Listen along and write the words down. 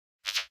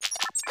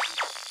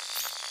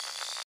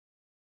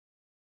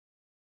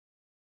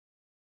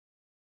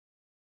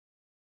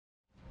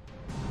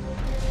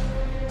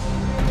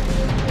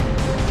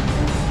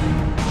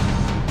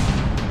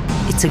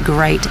it's a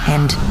great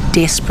and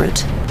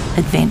desperate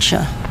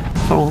adventure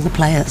for all the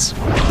players.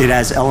 It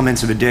has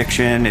elements of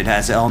addiction, it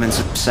has elements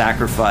of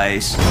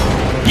sacrifice.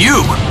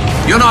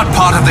 You're not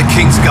part of the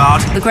King's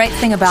Guard. The great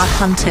thing about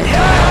Hunted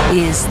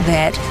is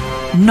that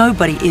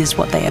nobody is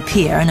what they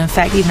appear, and in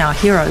fact even our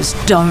heroes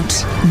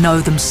don't know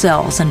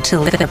themselves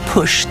until they're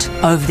pushed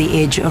over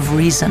the edge of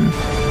reason.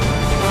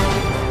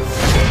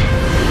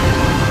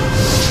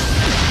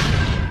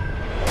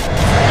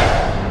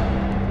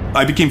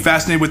 I became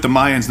fascinated with the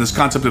Mayans and this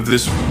concept of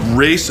this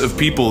race of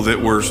people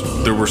that were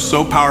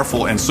so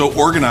powerful and so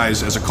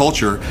organized as a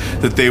culture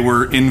that they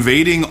were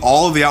invading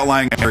all of the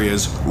outlying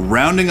areas,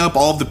 rounding up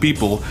all of the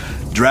people,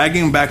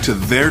 dragging them back to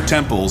their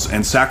temples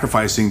and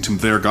sacrificing to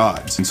their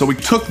gods. And so we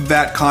took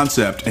that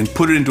concept and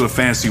put it into a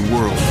fantasy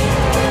world.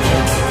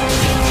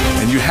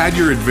 And you had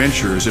your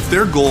adventurers. If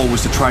their goal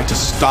was to try to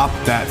stop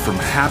that from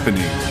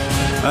happening,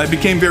 it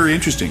became very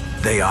interesting.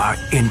 They are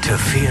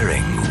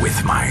interfering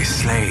with my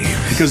slave.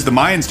 Because the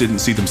Mayans didn't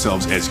see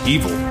themselves as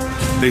evil.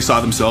 They saw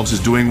themselves as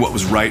doing what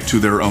was right to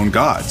their own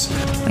gods.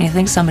 When you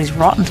think somebody's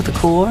rotten to the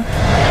core,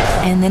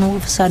 and then all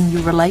of a sudden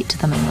you relate to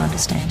them and you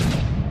understand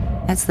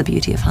them. That's the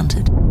beauty of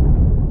Hunted.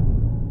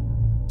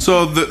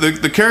 So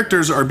the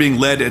characters are being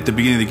led at the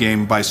beginning of the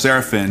game by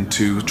Seraphine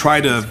to try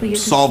to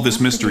solve this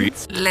mystery.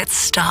 Let's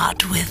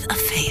start with a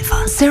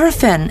favor.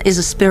 Seraphine is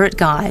a spirit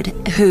guide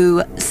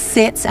who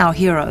sets our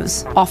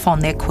heroes off on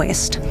their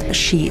quest.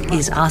 She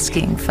is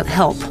asking for the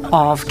help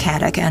of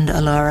Caddoc and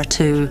Allura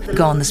to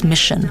go on this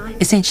mission,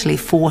 essentially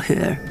for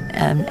her,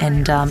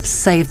 and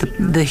save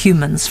the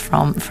humans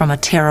from a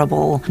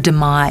terrible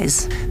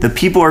demise. The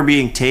people are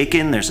being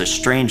taken, there's a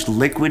strange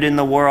liquid in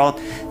the world,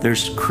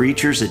 there's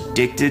creatures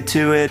addicted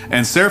to it.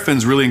 And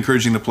Seraphine's really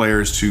encouraging the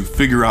players to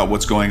figure out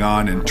what's going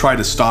on and try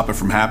to stop it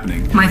from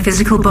happening. My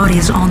physical body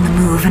is on the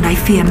move, and I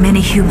fear many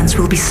humans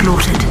will be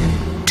slaughtered.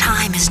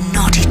 Time is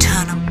not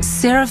eternal.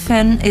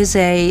 Seraphine is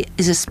a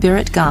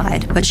spirit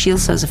guide, but she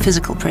also is a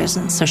physical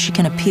presence, so she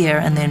can appear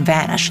and then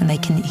vanish, and they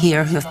can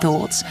hear her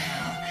thoughts.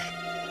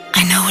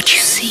 I know what you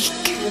seek.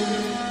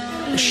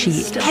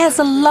 She has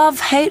a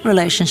love-hate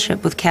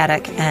relationship with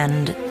Caddoc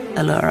and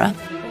Allura.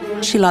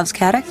 She loves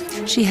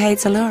Caddoc, she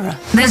hates Allura.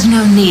 There's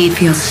no need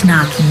for your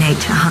snarky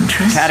nature,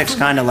 Huntress. Caddoc's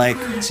kind of like,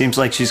 seems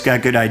like she's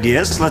got good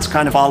ideas, let's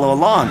kind of follow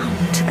along.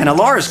 And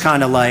Allura's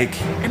kind of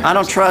like, I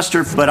don't trust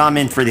her, but I'm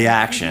in for the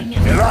action.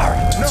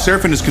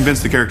 Seraphine has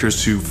convinced the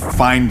characters to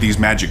find these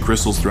magic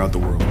crystals throughout the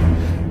world.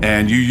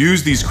 And you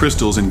use these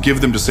crystals and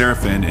give them to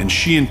Seraphine, and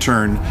she in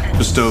turn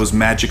bestows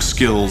magic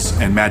skills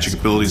and magic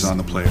abilities on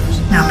the players.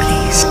 Now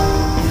please,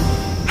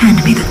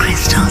 hand me the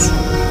crystals.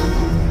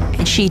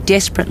 And she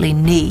desperately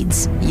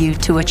needs you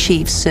to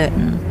achieve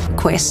certain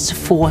quests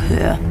for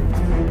her.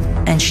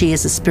 And she,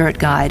 as a spirit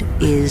guide,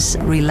 is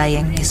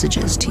relaying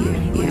messages to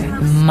you. You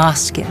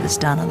must get this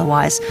done,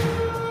 otherwise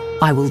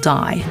I will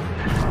die.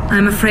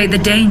 I'm afraid the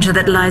danger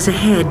that lies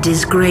ahead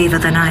is graver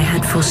than I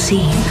had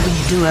foreseen. When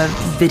you do a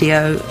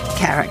video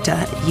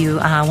character, you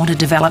want to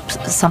develop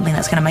something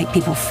that's going to make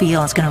people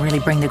feel, it's going to really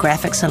bring the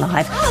graphics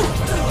alive.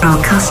 Grow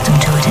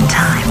accustomed to it in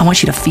time. I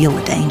want you to feel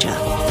the danger.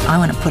 I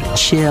want to put a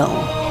chill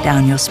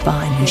down your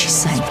spine when she's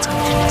saying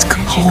it's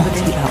cold.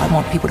 You know, I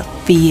want people to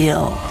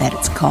feel that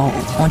it's cold.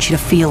 I want you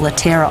to feel the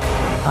terror.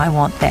 I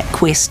want that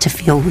quest to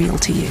feel real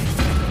to you.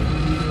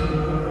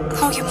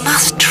 Oh, you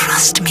must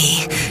trust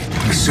me.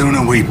 The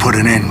sooner we put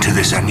an end to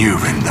this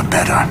unnerving, the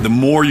better. The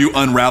more you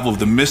unravel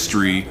the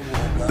mystery,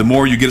 the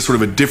more you get sort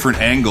of a different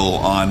angle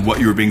on what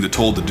you were being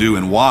told to do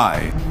and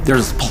why.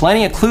 There's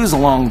plenty of clues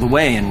along the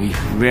way, and we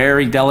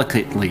very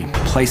delicately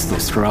place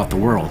those throughout the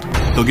world.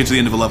 They'll get to the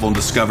end of a level and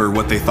discover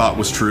what they thought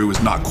was true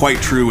is not quite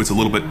true, it's a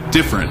little bit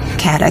different.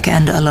 Caddoc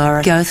and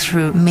Allura go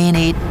through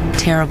many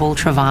terrible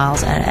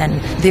travails,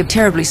 and they're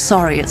terribly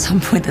sorry at some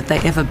point that they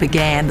ever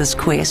began this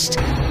quest,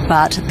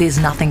 but there's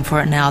nothing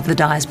for it now. The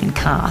die has been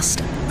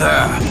cast.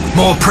 There,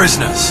 more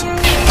prisoners.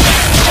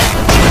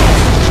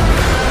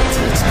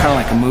 It's kind of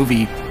like a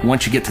movie.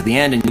 Once you get to the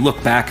end and you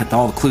look back at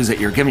all the clues that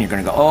you're given, you're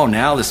going to go, oh,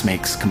 now this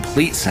makes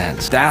complete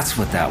sense. That's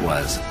what that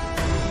was.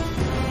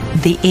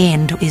 The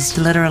end is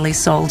literally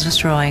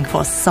soul-destroying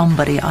for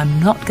somebody. I'm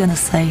not going to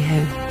say who.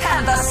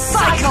 And the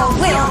cycle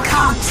will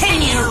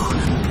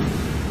continue.